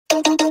Oh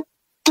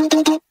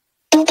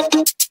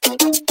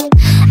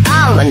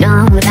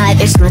no, that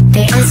is what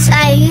they all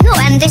say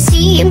when they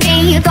see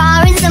me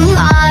pouring some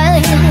more.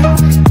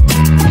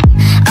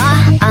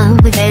 Oh,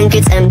 then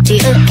it's empty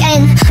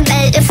again.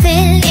 Better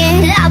fill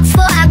it up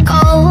before I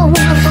go.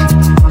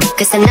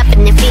 Cause I'm not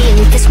in the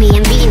feeling, kiss me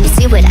and being, you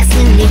see what I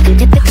see, make them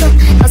typical.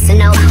 Also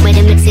know where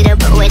to mix it up,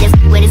 but where to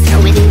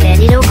throw it and let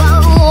it all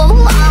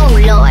go. Oh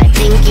Lord,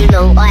 think you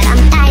know what I'm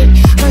like.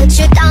 Put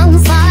you down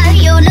for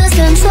you lose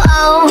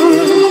control.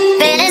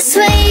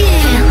 Bittersweet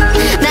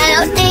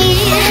melody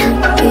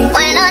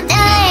when I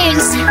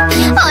dance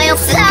on your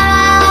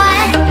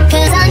floor.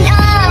 Cause I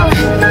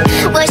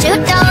know what you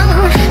do.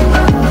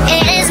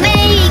 It is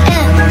me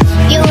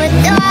you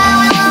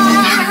adore.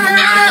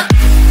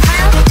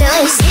 How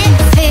does it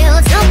feel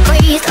to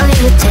breathe on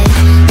your tail?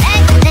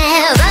 I've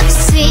never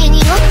seen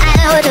you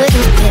out of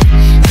your bed.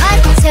 Cut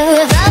to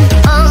the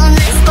bone,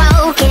 it's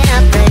broken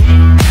up.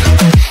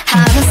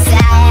 How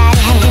sad.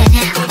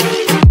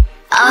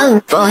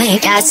 Oh boy,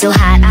 got so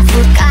hot I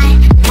forgot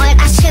what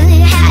I should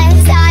have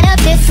thought of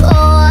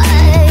before.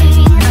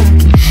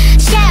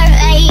 Share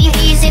ain't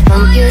easy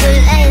for you to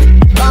let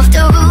off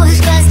the rules,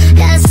 cause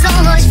that's so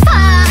much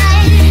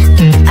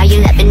fun. Are you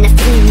loving the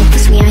feeling?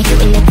 Push me, are you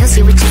in the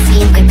pussy? What you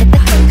see? I'm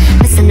typical.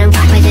 Listen to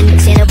rock with it,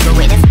 mix it up, but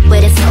with it,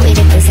 flow with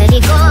it, cause let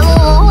it go.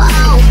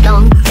 Oh,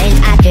 don't think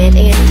I did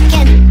it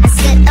again. I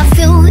said a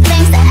few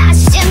things that I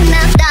shouldn't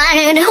have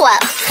done. Well,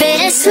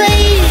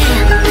 bittersweet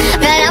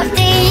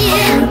melody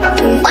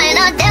when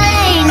I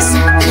dance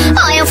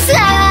on your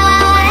floor.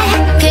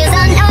 Cause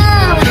I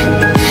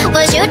know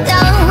what you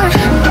do.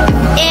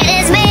 It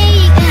is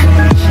me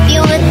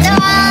you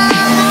adore.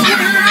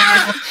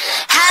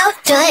 How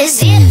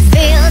does it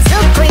feel to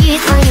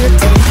breathe when you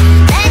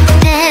dance? I've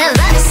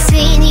never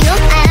seen you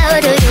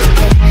out of your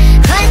bed.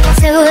 Cut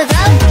to the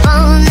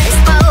bone, it's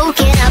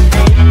broken up.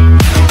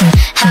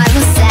 I'm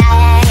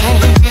sad.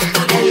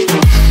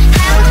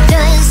 How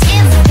does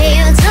it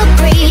feel to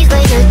breathe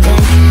when you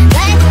dance?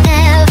 I've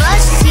never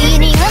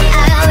seen you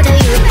out of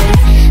your bed.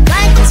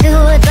 Cut to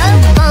the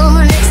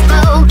bone, it's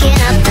broken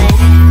up.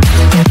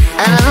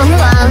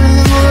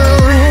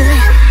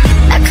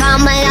 I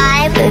come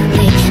alive with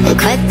me and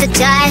quit the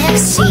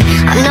jealousy.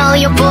 I know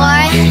you're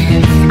bored,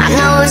 I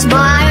know it's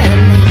boring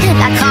me.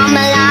 I come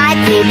alive,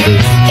 baby,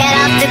 get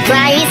up the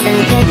grace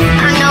and get.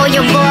 I know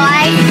you're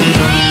bored.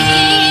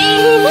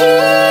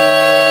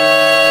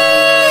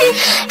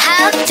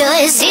 How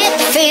does it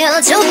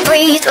feel to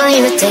breathe when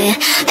you're dead?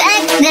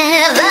 I've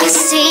never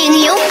seen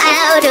you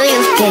out of